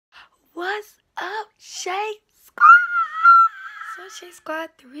What's up, Shay Squad? So, Shay Squad,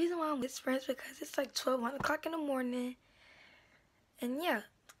 the reason why I'm whispering is because it's like 1 o'clock in the morning. And yeah,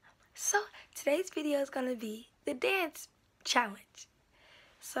 so today's video is going to be the dance challenge.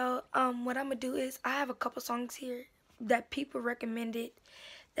 So, what I'm going to do is I have a couple songs here that people recommended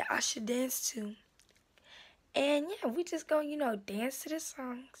that I should dance to. And yeah, we just go, dance to the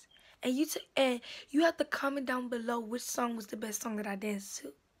songs. And you have to comment down below which song was the best song that I danced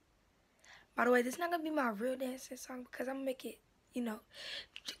to. By the way, this is not going to be my real dancing song because I'm going to make it, y'all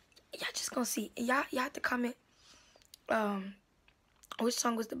just going to see. Y'all have to comment which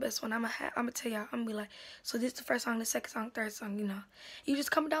song was the best one. I'm going to tell y'all. I'm going to be like, so this is the first song, the second song, third song, You just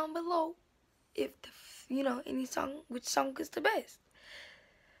comment down below if, any song, which song is the best.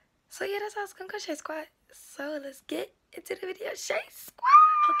 So yeah, that's how it's going to go, Shay Squad. So let's get into the video, Shay Squad.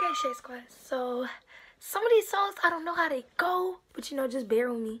 Okay, Shay Squad. So some of these songs, I don't know how they go, but just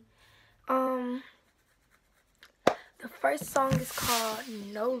bear with me. The first song is called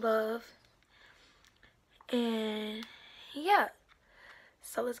No Love. And yeah.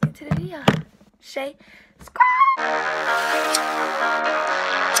 So let's get to the video. Shay Squad.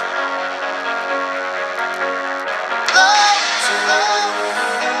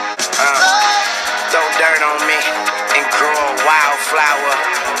 Throw dirt on me and grow a wildflower.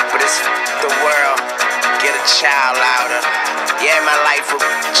 But it's the world. Get a child louder. Yeah, my life a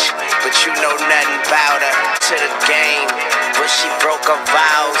bitch, but you know nothing about her. To the game, but she broke her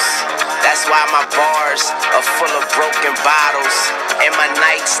vows. That's why my bars are full of broken bottles, and my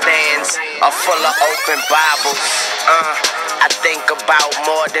nightstands are full of open Bibles. I think about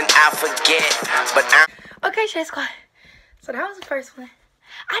more than I forget, but Okay, Shay Squad. So that was the first one.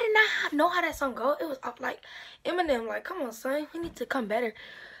 I did not know how that song go. It was up like Eminem, like, come on, son, we need to come better.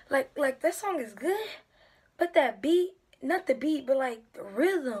 Like that song is good, but that beat, not the beat, but like the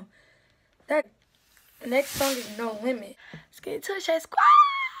rhythm. That next song is No Limit. Let's get into it, Shay Squad.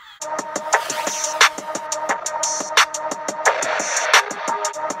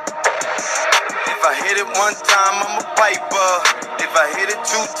 If I hit it one time, I'm a piper. If I hit it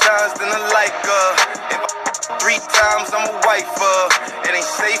 2 times, then I like her. If I 3 times, I'm a wifer. It ain't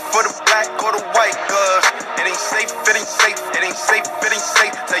safe for the black or the white girls. It ain't safe, it ain't safe, it ain't safe, it ain't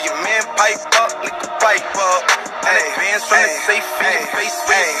safe. Tell your man pipe up, nigga pipe up. And the bands from the safe in your face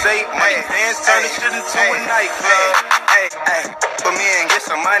when you say money dance, turn this shit into a nightclub. Put me in, get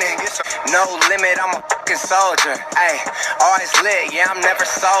some money, get some. No limit, I'm a fucking soldier. Ay, always lit, yeah, I'm never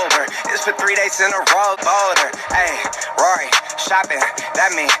sober. It's for 3 days in a row, bolder. Ay, Rory, shopping,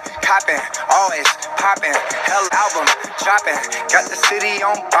 that mean copping, always popping. Hell album, dropping, got the city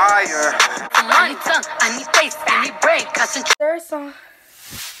on fire. Money, tongue, I need face, I need brain, concentrate. Third song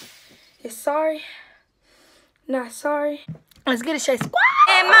is Sorry, Not Sorry. Let's get it, Shay Squad.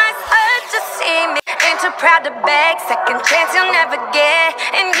 It must hurt to see me. Ain't too proud to beg. Second chance you'll never get.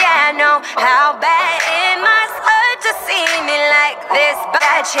 And yeah, I know how bad it must hurt to see me like this.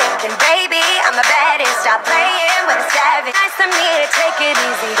 Bad chicken, baby, I'm the baddest. Stop playing with a savage. Nice to me to take it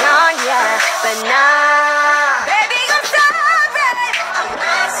easy on ya, but nah. Baby, I'm sorry. I'm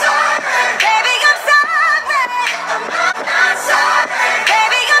not sorry. Baby, I'm sorry. I'm not sorry.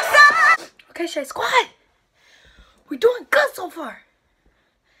 Baby, I'm sorry. Okay, Shay Squad. We're doing good so far.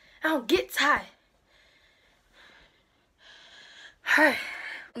 I don't get tired. Alright.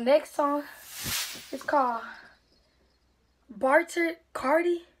 Next song is called Barter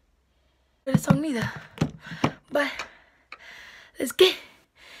Cardi. This song neither. But let's get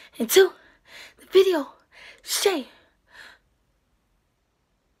into the video. Shay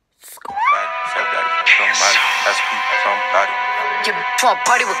Squad. You want to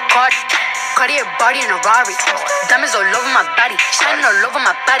party with Cardi? Cardi a body in a Rari. Diamonds all over my body, shining all over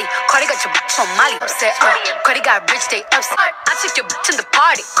my body. Cardi got your bitch on Molly. Said, Cardi got rich, they upset. I took your bitch in the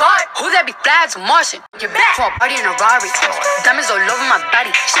party. Who that be flags or Martian? Your bitch want party in a Rari. Diamonds all over my body,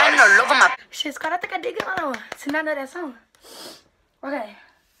 shining all over my. Shit, Scott, I think I did get another one. To not know that song. Okay.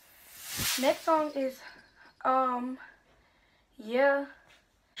 Next song is, yeah.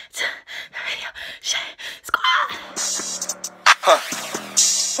 Shay Squad.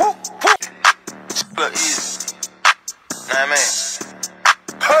 Look easy. Nah, man.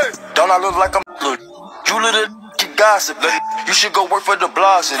 Hey, don't I look like I'm look? You little gossip. You should go work for the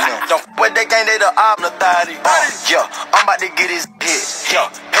blogs and them. Don't what they gang, they the authority. Yeah, I'm about to get his hit.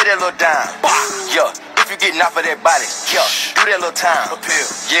 Yeah, pay that little dime. Yeah, if you get knocked for that body. Yeah, do that little time.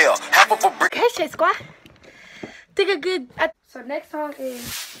 Yeah, half of a brick. Okay, Shay Squad. Think a good. So next song is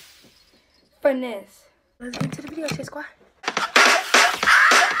Finesse. Let's get to the video, Shay Squad.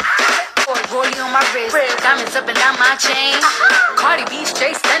 Rollie on my wrist, diamonds up and down my chain. Cardi B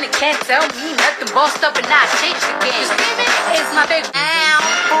straight stunning, can't tell me nothing. Bossed up and I changed the game. It's my big now.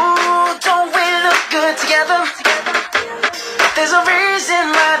 Ooh, don't we look good together? There's a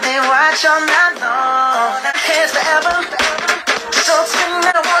reason why they watch all night long. Hands forever. So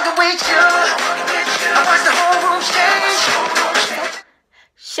tonight I'm walking with you. I watch the whole room change.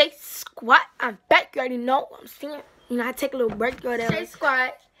 Shake squat. I'm back. You already know what I'm saying. You know, I take a little break or whatever. Shake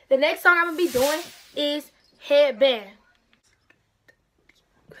squat. The next song I'm gonna be doing is Headband.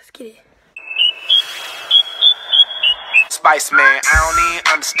 Let's get it. Spice man, I don't even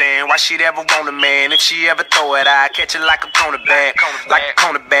understand why she'd ever want a man. If she ever throw it, I catch it like a cornerback. Like a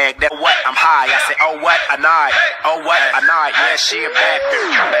cornerback, that what? I'm high. I say, oh what? I nod. Oh what? I nod. Yeah, she a bad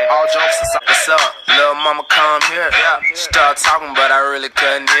bitch. All jokes aside, what's up? Little mama come here. She started talking, but I really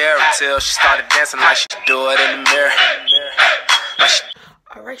couldn't hear her till she started dancing like she do it in the mirror.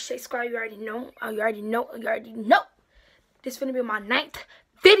 Alright, Shake Squad, you already know. You already know. This finna be my 9th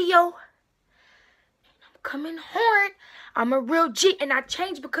video. I'm coming hard. I'm a real G, and I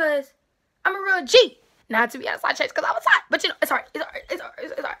changed because I'm a real G. Now, to be honest, I changed because I was hot. But you know, it's alright. It's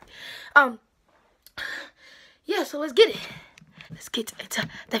alright. Yeah, so let's get it. Let's get into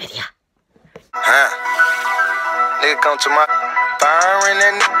the video. Nigga come to my firing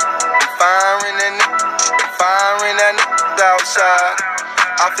that outside.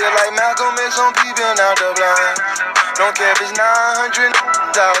 I feel like Malcolm X on peeping out the blind. Don't care if it's 900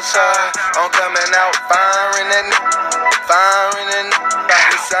 outside. I'm coming out firing that Got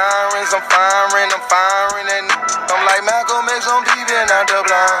the sirens, I'm firing that I'm like Malcolm X on peeping out the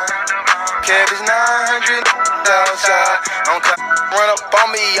blind. Care if it's 900 outside. I'm coming. Run up on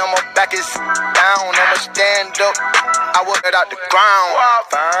me, I'ma back it down. I'ma stand up, I will get out the ground.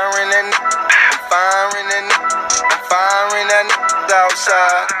 Firing that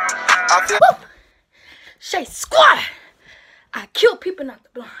outside. I feel Shake Squad. I kill people, not the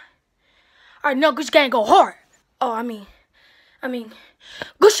blind. Alright, no, Gucci Gang go hard. Oh, I mean,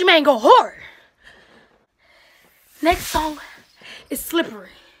 Gucci Man go hard. Next song is Slippery.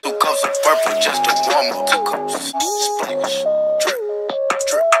 2 cups of purple just to warm up. 2 cups. Splash. Drip.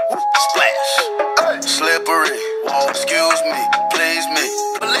 Splash. Slippery. Whoa, excuse me. Please me.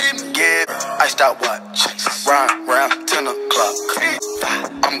 Believe me. Yeah. I stop watch. Round 10 o'clock.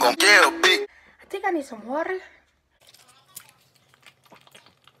 I'm gonna get a big. I think I need some water.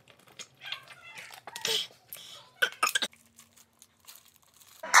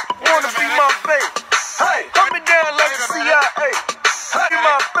 Wanna be my babe. Hey, hold me down like the CIA. Hey,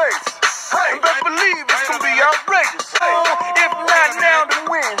 my face. Hey, best believe it's gonna be outrageous. If not now, then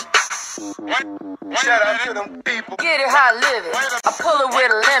when? Shout out to them people. Get it how I live it. I pull it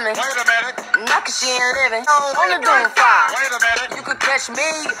with a lemon. Knock it, she ain't living. On the doom fire. You could catch me,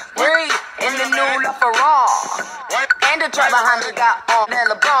 breathe in the new La Ferrari. And the truck behind me got on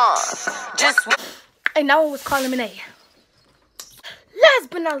LeBron. Just And that one was Carly Minay. Last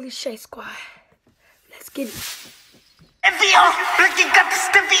but not least, Shake Squad. Let's get it. Evia, Blicky got the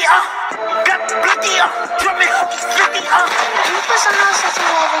Stevia. Got Blicky up, drum it up, Blicky up. Can you put some else on some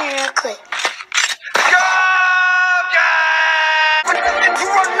over here real quick?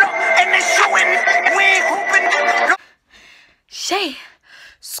 And they showing, we hooping. Shake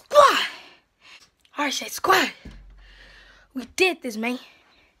Squad. Alright, Shake Squad. We did this, man.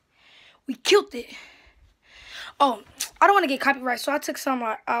 We killed it. Oh, I don't want to get copyright, so I took some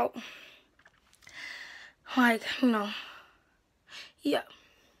out. Like, you know. Yeah.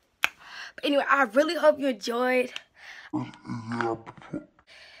 But anyway, I really hope you enjoyed. I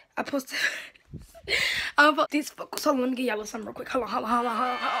posted. I'm about these focus. Hold on, let me get y'all something real quick. Hold on.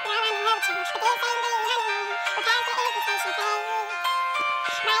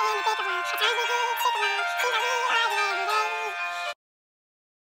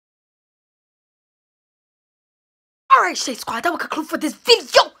 Alright, Shake Squad, that will conclude for this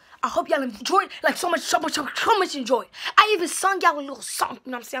video. I hope y'all enjoyed, like so much enjoyed. I even sung y'all a little song,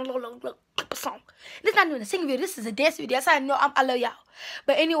 you know what I'm saying, a little clip of song. This is not even a singing video, this is a dance video. That's how I know I love y'all.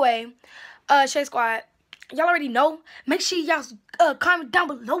 But anyway, Shake Squad, y'all already know. Make sure y'all comment down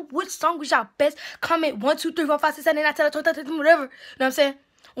below which song was y'all best. Comment 1, 2, 3, 4, 5, 6, 7, 8, 9, 10, 11, 12, 13, whatever. You know what I'm saying?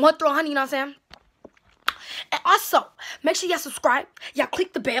 1 through 100, you know what I'm saying? And also, make sure y'all subscribe. Y'all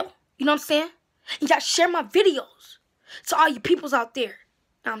click the bell, you know what I'm saying? And y'all share my videos to all you peoples out there.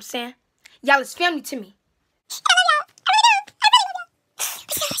 You know what I'm saying? Y'all is family to me.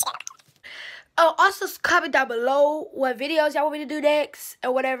 Oh, also comment down below what videos y'all want me to do next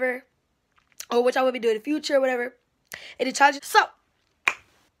or whatever. Or what y'all want me to do in the future or whatever. And the charges. So,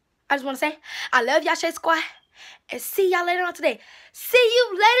 I just want to say, I love y'all, Shake Squad. and see y'all later on today. See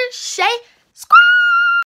you later, Shay Squad.